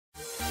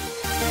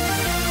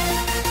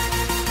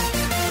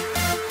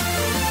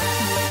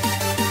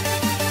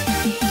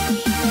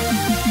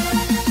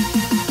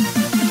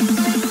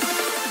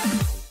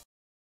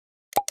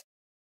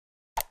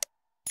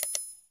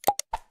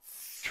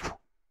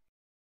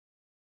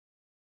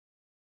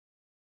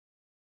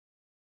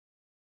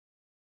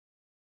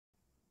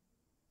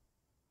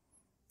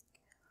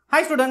Hi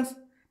students,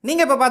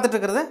 நீங்க இப்ப பார்த்துட்டு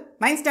இருக்கிறது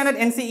 9th standard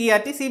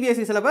NCERT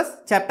CBSE syllabus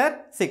chapter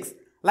 6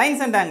 lines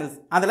and angles.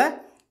 அதுல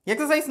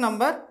exercise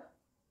number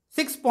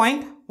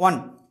 6.1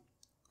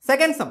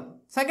 second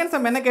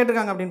sum என்ன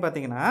கேட்டிருக்காங்க அப்படினு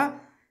பாத்தீங்கன்னா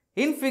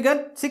in figure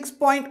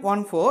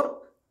 6.14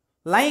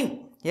 line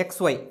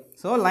xy.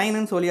 So line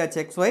னு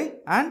சொல்லியாச்சு xy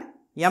and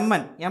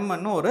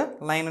mn ஒரு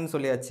line னு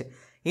சொல்லியாச்சு.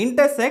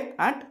 Intersect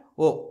at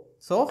O.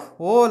 So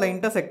O ல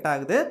intersect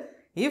ஆகுது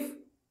if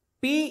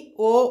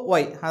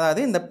POY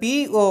அதாவது இந்த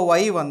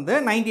POY வந்து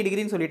 90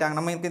 டிகிரின்னு சொல்லிட்டாங்க.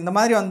 நம்ம இந்த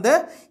மாதிரி வந்து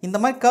இந்த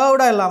மாதிரி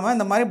கர்வ்டா இல்லாம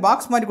இந்த மாதிரி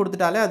பாக்ஸ் மாதிரி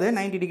கொடுத்துட்டாலே அது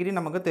 90 டிகிரி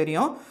நமக்கு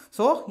தெரியும்.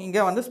 ஸோ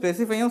இங்கே வந்து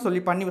ஸ்பெசிஃபையும்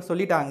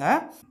சொல்லிட்டாங்க.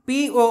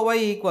 POY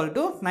equal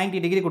to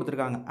 90 டிகிரி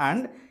கொடுத்துருக்காங்க.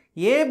 அண்ட்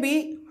AB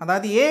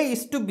அதாவது A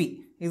is to B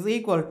is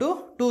equal to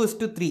 2 is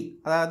to 3.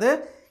 அதாவது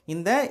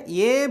இந்த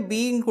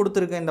ABன்னு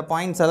கொடுத்துருக்க இந்த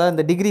பாயிண்ட்ஸ் அதாவது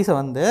இந்த டிகிரிஸை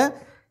வந்து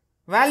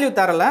வேல்யூ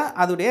தரல,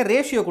 அதோடைய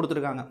ரேஷியோ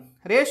கொடுத்துருக்காங்க.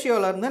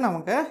 ரேஷியோலேருந்து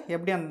நமக்கு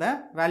எப்படி அந்த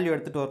வேல்யூ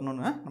எடுத்துகிட்டு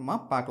வரணும்னு நம்ம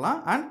பார்க்கலாம்.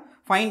 And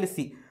find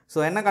C. ஸோ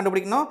என்ன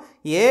கண்டுபிடிக்கணும்?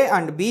 A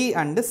and B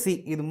and C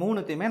இது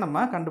மூணுத்தையுமே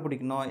நம்ம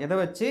கண்டுபிடிக்கணும். எதை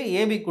வச்சு?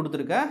 ஏபி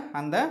கொடுத்துருக்க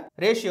அந்த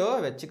ரேஷியோவை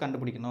வச்சு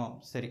கண்டுபிடிக்கணும்.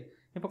 சரி,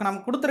 இப்போ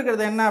நமக்கு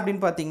கொடுத்துருக்கிறது என்ன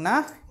அப்படின்னு பார்த்தீங்கன்னா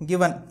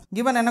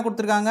கிவன் என்ன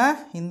கொடுத்துருக்காங்க?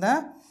 இந்த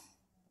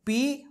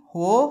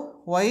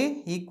POY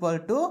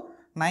ஈக்குவல் டு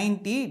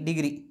 90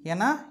 டிகிரி.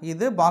 ஏன்னா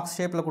இது பாக்ஸ்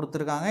ஷேப்பில்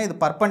கொடுத்துருக்காங்க. இது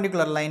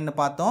பர்பண்டிகுலர் லைன்னு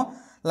பார்த்தோம்.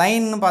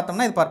 லைன்னு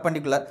பார்த்தோம்னா இது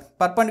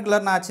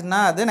பர்பண்டிகுலர்னு ஆச்சுன்னா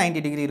அது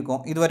 90 டிகிரி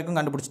இருக்கும். இது வரைக்கும்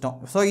கண்டுபிடிச்சிட்டோம்.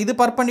 ஸோ இது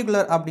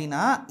பர்பண்டிகுலர்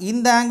அப்படின்னா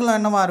இந்த ஆங்கிளும்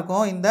என்னவா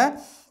இருக்கும்? இந்த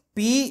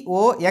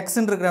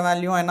POXன்னு இருக்கிற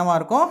வேல்யூ என்னவா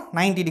இருக்கும்?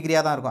 90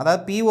 டிகிரியாக தான் இருக்கும்.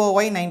 அதாவது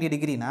POY 90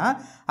 டிகிரினா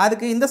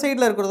அதுக்கு இந்த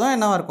சைடில் இருக்கிறதும்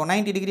என்னவா இருக்கும்?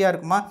 90 டிகிரியாக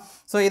இருக்குமா?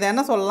 ஸோ இதை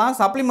என்ன சொல்லலாம்?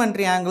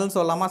 சப்ளிமெண்ட்ரி ஆங்கிள்னு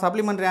சொல்லலாமா?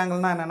 சப்ளிமெண்ட்ரி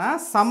ஆங்கிள்னா என்னென்னா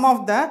some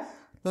of the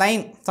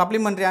line.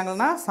 Supplementary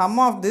ஆங்கிள்னா some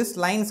of this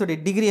லைன்ஸுடைய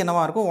degree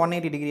என்னவா இருக்கும்?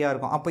 180 டிகிரியாக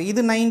இருக்கும். அப்போ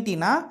இது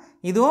 90னா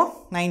இதுவும்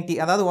 90.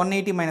 அதாவது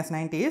 180 -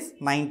 90 இஸ்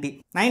 90.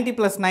 90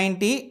 +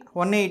 90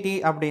 180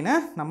 அப்படின்னு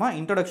நம்ம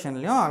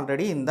இன்ட்ரொடக்ஷன்லையும்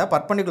ஆல்ரெடி இந்த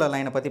பர்பண்டிகுலர்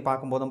லைனை பற்றி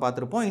பார்க்கும்போதும்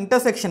பார்த்துருப்போம்.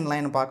 இன்டர்செக்ஷன்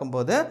லைன்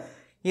பார்க்கும்போது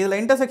இதில்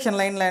இன்டர்செக்ஷன்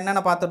லைனில்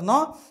என்னென்ன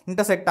பார்த்துருந்தோம்?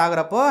 இன்டர்செக்ட்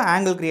ஆகிறப்போ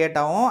ஆங்கிள் க்ரியேட்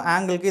ஆகும்.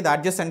 ஆங்கிளுக்கு இது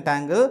அட்ஜசன்ட்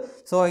ஆங்கிள்.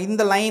 ஸோ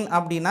இந்த லைன்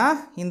அப்படின்னா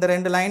இந்த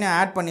ரெண்டு லைனையும்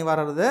ஆட் பண்ணி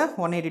வர்றது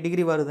 180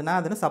 டிகிரி வருதுன்னா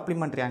அதுன்னு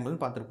சப்ளிமெண்ட்ரி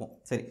ஆங்கிள்னு பார்த்துருப்போம்.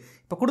 சரி,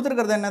 இப்போ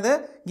கொடுத்துருக்கிறது என்னது?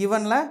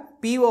 கிவனில்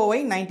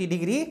POY 90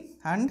 degree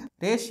and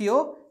ratio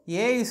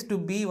A is to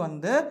B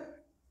வந்து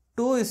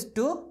 2 is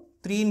to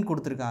 3ன்னு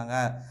கொடுத்துருக்காங்க.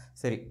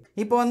 சரி,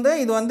 இப்போ வந்து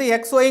இது வந்து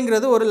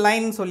XYங்கிறது ஒரு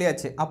லைன்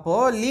சொல்லியாச்சு.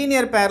 அப்போது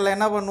லீனியர் பேரில்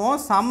என்ன பண்ணுவோம்?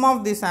 சம்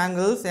ஆஃப் திஸ்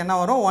ஆங்கிள்ஸ் என்ன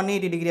வரும்?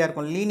 180 டிகிரியாக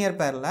இருக்கும். லீனியர்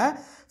பேரில்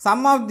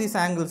some of this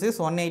angles is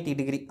 180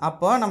 degree.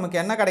 அப்போ நமக்கு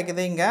என்ன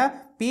கிடைக்குது? இங்கே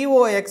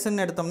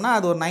POXன்னு எடுத்தோம்னா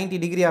அது ஒரு 90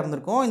 டிகிரியாக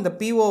இருந்திருக்கும். இந்த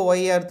POY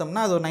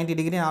எடுத்தோம்னா அது ஒரு 90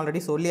 டிகிரின்னு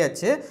ஆல்ரெடி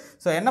சொல்லியாச்சு.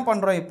 ஸோ என்ன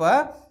பண்ணுறோம்? இப்போ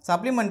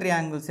சப்ளிமெண்ட்ரி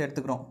ஆங்கிள்ஸ்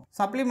எடுத்துக்கிறோம்.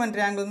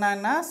 சப்ளிமெண்ட்ரி ஆங்கிள்னா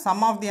என்ன?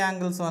 சம் ஆஃப் தி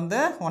ஆங்கிள்ஸ் வந்து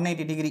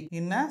 180 degree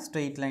in a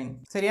straight line.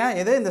 சரியா?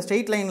 எது? இந்த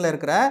ஸ்ட்ரெயிட் லைனில்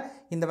இருக்கிற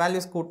இந்த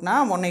வேல்யூஸ் கூட்டினா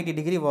 180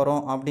 டிகிரி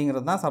வரும்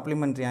அப்படிங்கிறது தான்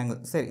சப்ளிமெண்ட்ரி ஆங்கிள்.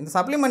 சரி, இந்த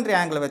சப்ளிமெண்ட்ரி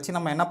ஆங்கிளை வச்சு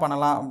நம்ம என்ன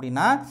பண்ணலாம்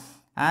அப்படின்னா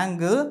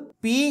ஆங்கிள்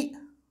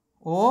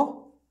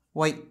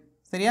POY.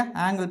 சரியா?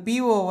 ஆங்கிள்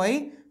POY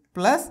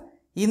ப்ளஸ்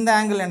இந்த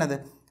ஆங்கிள் என்னது?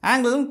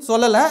 ஆங்கிளும்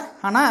சொல்லலை,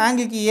 ஆனால்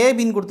ஆங்கிளுக்கு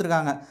ஏபின்னு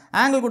கொடுத்துருக்காங்க.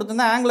 ஆங்கிள்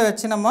கொடுத்துருந்தா ஆங்கிளை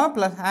வச்சு நம்ம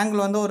ப்ளஸ்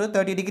ஆங்கிள் வந்து ஒரு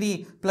 30 டிகிரி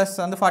ப்ளஸ்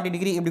வந்து 40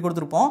 டிகிரி இப்படி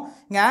கொடுத்துருப்போம்.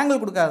 இங்கே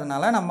ஆங்கிள்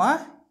கொடுக்காததுனால நம்ம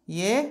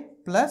A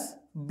plus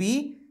B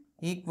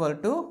equal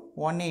to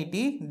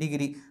 180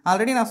 degree.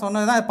 Already நான்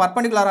சொன்னது தான்,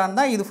 பர்பண்டிகுலராக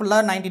இருந்தால் இது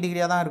ஃபுல்லாக 90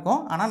 டிகிரியாக தான்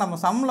இருக்கும். ஆனால் நம்ம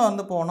சம்மில்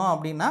வந்து போனோம்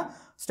அப்படின்னா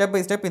ஸ்டெப்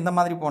பை ஸ்டெப் இந்த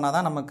மாதிரி போனால்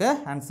தான் நமக்கு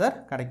ஆன்சர்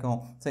கிடைக்கும்.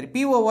 சரி,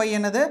 POY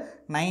என்னது?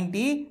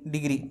 90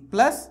 டிகிரி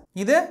ப்ளஸ்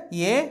இது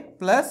A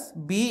plus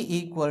B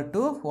equal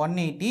to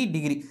 180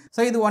 degree.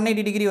 So இது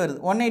 180 டிகிரி வருது.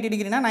 180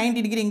 டிகிரினா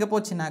 90 டிகிரி இங்கே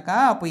போச்சுனாக்கா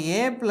அப்போ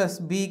A ப்ளஸ்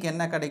Bக்கு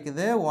என்ன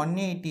கிடைக்குது?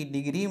 180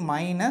 டிகிரி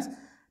மைனஸ்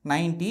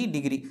 90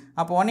 டிகிரி.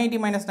 அப்போ 180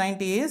 -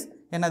 90 இஸ்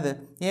என்னது?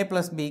 A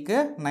ப்ளஸ் Bக்கு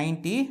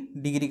 90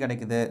 டிகிரி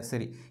கிடைக்குது.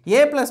 சரி, A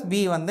ப்ளஸ் B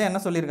வந்து என்ன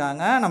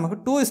சொல்லியிருக்காங்க? நமக்கு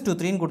 2 is to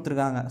 3ன்னு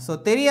கொடுத்துருக்காங்க. ஸோ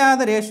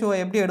தெரியாத ரேஷியோ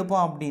எப்படி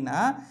எடுப்போம் அப்படின்னா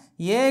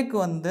Aக்கு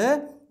வந்து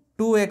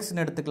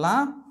 2Xன்னு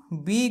எடுத்துக்கலாம்,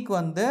 Bக்கு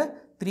வந்து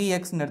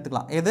 3Xன்னு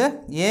எடுத்துக்கலாம். எது?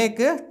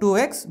 Aக்கு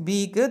 2X,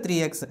 Bக்கு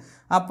 3X.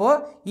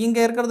 அப்போது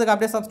இங்கே இருக்கிறதுக்கு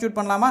அப்படியே சப்ஸ்டியூட்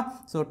பண்ணலாமா?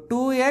 So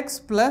 2X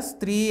plus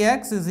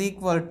 3X is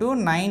equal to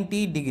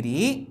 90 degree.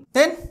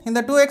 தென் இந்த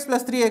 2X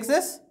plus 3X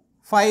is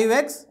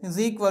 5X is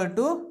equal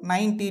to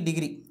 90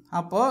 degree.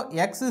 அப்போது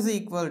X is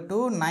equal to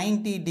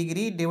 90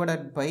 degree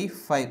divided by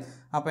 5.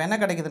 அப்போ என்ன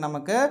கிடைக்குது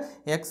நமக்கு?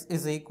 X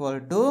is equal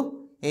to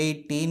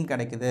 18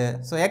 கிடைக்குது.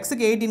 ஸோ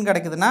Xக்கு 18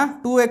 கிடைக்குதுன்னா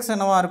 2X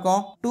என்னவா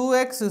இருக்கும்?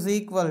 2X is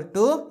equal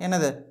to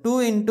என்னது? 2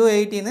 into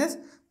 18 is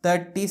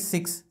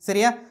 36.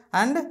 சரியா?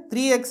 அண்ட்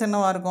 3X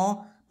என்னவா இருக்கும்?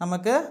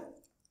 நமக்கு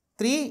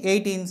 3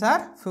 18s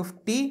are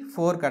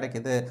 54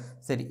 கிடைக்குது.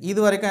 சரி, இது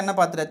வரைக்கும் என்ன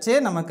பார்த்துட்டாச்சு?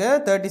 நமக்கு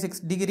 36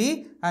 டிகிரி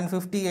அண்ட்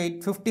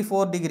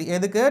 54 டிகிரி.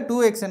 எதுக்கு?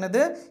 2X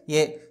என்னது?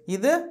 A,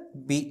 இது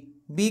B.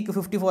 பிக்கு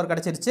 54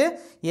 கிடச்சிருச்சு,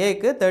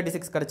 ஏக்கு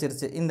 36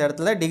 கிடச்சிருச்சு. இந்த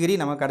இடத்துல டிகிரி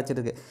நமக்கு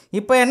கிடச்சிருக்கு.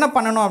 இப்போ என்ன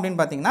பண்ணணும் அப்படின்னு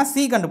பார்த்தீங்கன்னா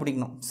சி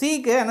கண்டுபிடிக்கணும்.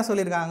 சிக்கு என்ன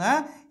சொல்லியிருக்காங்க,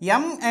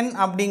 எம்என்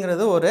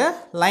அப்படிங்கிறது ஒரு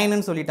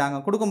லைனுன்னு சொல்லிட்டாங்க.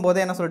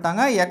 கொடுக்கும்போதே என்ன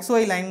சொல்லிட்டாங்க,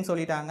 XY லைன்னு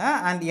சொல்லிட்டாங்க.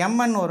 அண்ட்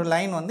எம்என் ஒரு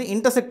லைன் வந்து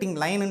இன்டர்செக்டிங்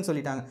லைனுன்னு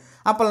சொல்லிட்டாங்க.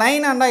 அப்போ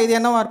லைன் ஆண்டா இது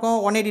என்னவா இருக்கும்,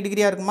 180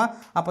 டிகிரியாக இருக்குமா?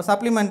 அப்போ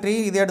சப்ளிமெண்ட்ரி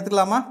இது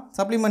எடுத்துக்கலாமா?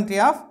 சப்ளிமெண்ட்ரி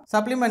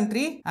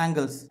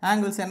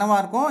ஆங்கிள்ஸ் என்னவா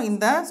இருக்கும்,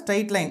 இந்த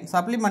straight line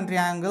supplementary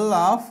angle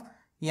of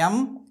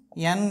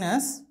MN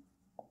is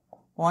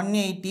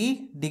 180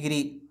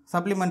 degree.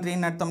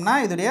 சப்ளிமெண்ட்ரின்னு எடுத்தோம்னா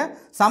இதோடைய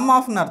சம்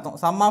ஆஃப்னு அர்த்தம்.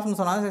 சம் ஆஃப்னு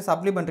சொன்னாலும் சரி,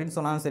 சப்ளிமெண்ட்ரின்னு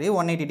சொன்னாலும் சரி,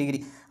 180 டிகிரி.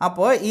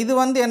 அப்போது இது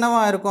வந்து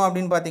என்னவா இருக்கும்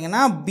அப்படின்னு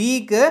பார்த்தீங்கன்னா,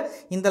 பிக்கு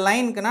இந்த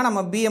லைனுக்குன்னா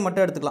நம்ம பியை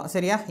மட்டும் எடுத்துக்கலாம்.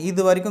 சரியா,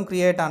 இது வரைக்கும்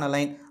கிரியேட் ஆன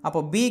லைன்.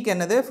 அப்போ பிக்கு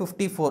என்னது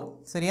 54.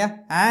 சரியா,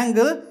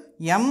 ஆங்கிள்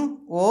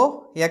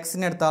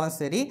MOXன்னு எடுத்தாலும்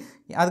சரி,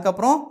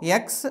 அதுக்கப்புறம்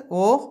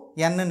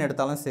XONன்னு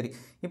எடுத்தாலும் சரி.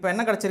 இப்போ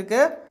என்ன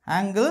கிடச்சிருக்கு,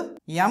 ஆங்கிள்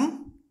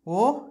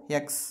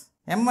MOX.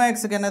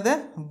 MOXக்கு என்னது,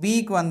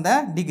 பிக்கு வந்த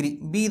டிகிரி.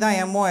 பி தான்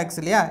MOX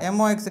இல்லையா,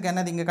 MOXக்கு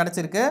என்னது இங்கே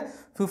கிடச்சிருக்கு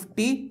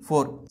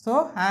 54. ஸோ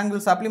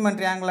ஆங்கிள்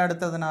சப்ளிமெண்ட்ரி ஆங்கிள்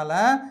எடுத்ததுனால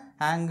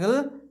angle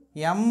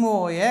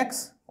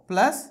MOX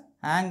plus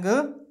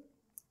angle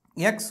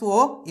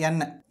XON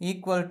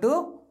equal to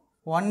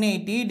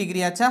 180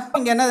 degree ஆச்சா.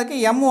 இங்கே என்னதுக்கு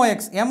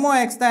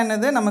MOX தான்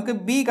என்னது, நமக்கு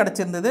பி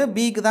கிடச்சிருந்தது.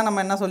 பிக்கு தான்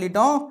நம்ம என்ன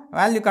சொல்லிட்டோம்,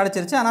 வேல்யூ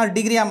கிடச்சிருச்சு. ஆனால்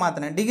டிகிரியாக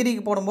மாற்றினேன்.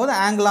 டிகிரிக்கு போடும்போது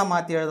ஆங்கிளாக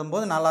மாற்றி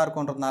எழுதும்போது நல்லா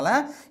இருக்கும்ன்றதுனால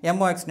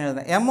MOXன்னு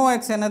எழுதுனேன்.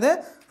 MOX என்னது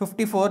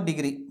 54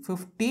 டிகிரி.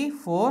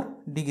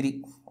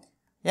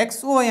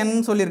 XON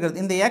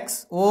சொல்லியிருக்கிறது, இந்த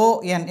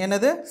XON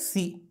என்னது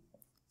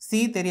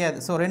சி தெரியாது.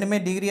 ஸோ ரெண்டுமே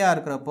டிகிரியாக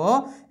இருக்கிறப்போ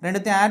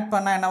ரெண்டுத்தையும் ஆட்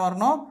பண்ணால் என்ன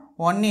வரணும்,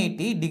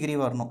 180 டிகிரி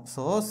வரணும்.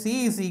 So C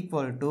is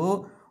equal to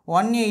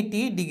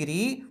 180 degree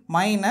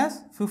minus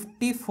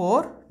 54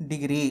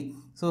 degree.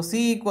 So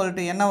C equal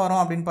to என்ன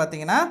வரும் அப்படின்னு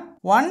பார்த்தீங்கன்னா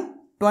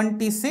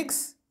 126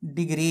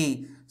 டிகிரி.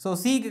 ஸோ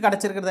சிக்கு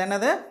கிடச்சிருக்கிறது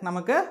என்னது,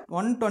 நமக்கு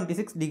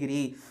 126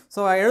 டிகிரி.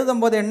 ஸோ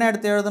எழுதும்போது என்ன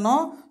எடுத்து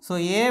எழுதணும், ஸோ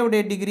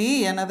ஏவுடைய டிகிரி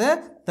என்னது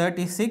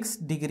 36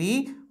 டிகிரி,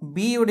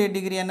 பியுடைய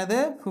டிகிரி என்னது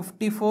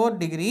 54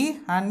 டிகிரி,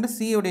 அண்ட்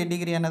சியுடைய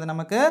டிகிரி என்னது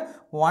நமக்கு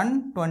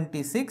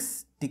 126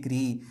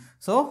 degree.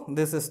 So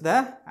this is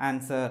the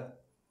answer.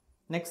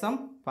 Next sum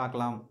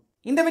பார்க்கலாம்.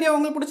 இந்த வீடியோ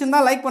உங்களுக்கு பிடிச்சிருந்தா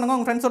லைக் பண்ணுங்கள்,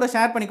 உங்கள் ஃப்ரெண்ட்ஸோட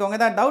ஷேர் பண்ணிக்கோங்க.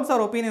 ஏதாவது டவுட்ஸ்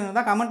ஆர் ஒப்பீனியன்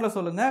இருந்தால் கமெண்ட்டில்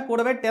சொல்லுங்கள்.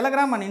 கூடவே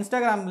டெலிகிராம் அண்ட்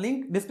இன்ஸ்டாகிராம்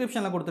லிங்க்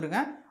டிஸ்கிரிப்ஷனில்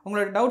கொடுத்துருக்கேன்.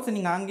 உங்களோட டவுட்ஸ்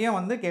நீங்கள் அங்கேயும்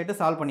வந்து கேட்டு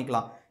சால்வ்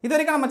பண்ணிக்கலாம். இது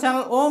வரைக்கும் நம்ம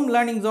சேனல் ஓம்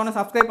லேர்னிங் ஜோனை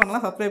சப்ஸ்கிரைப்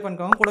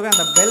பண்ணிக்கோங்க. கூடவே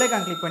அந்த பெல்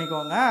ஐகான் கிளிக்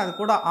பண்ணிக்கோங்க. அது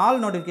கூட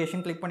ஆல்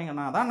நோட்டிஃபிகேஷன் கிளிக்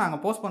பண்ணிங்கன்னா தான்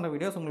நாங்கள் போஸ்ட் பண்ணுற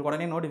வீடியோஸ் உங்களுக்கு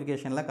உடனே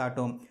நோட்டிஃபிகேஷனில்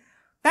காட்டும்.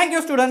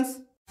 Thank you students.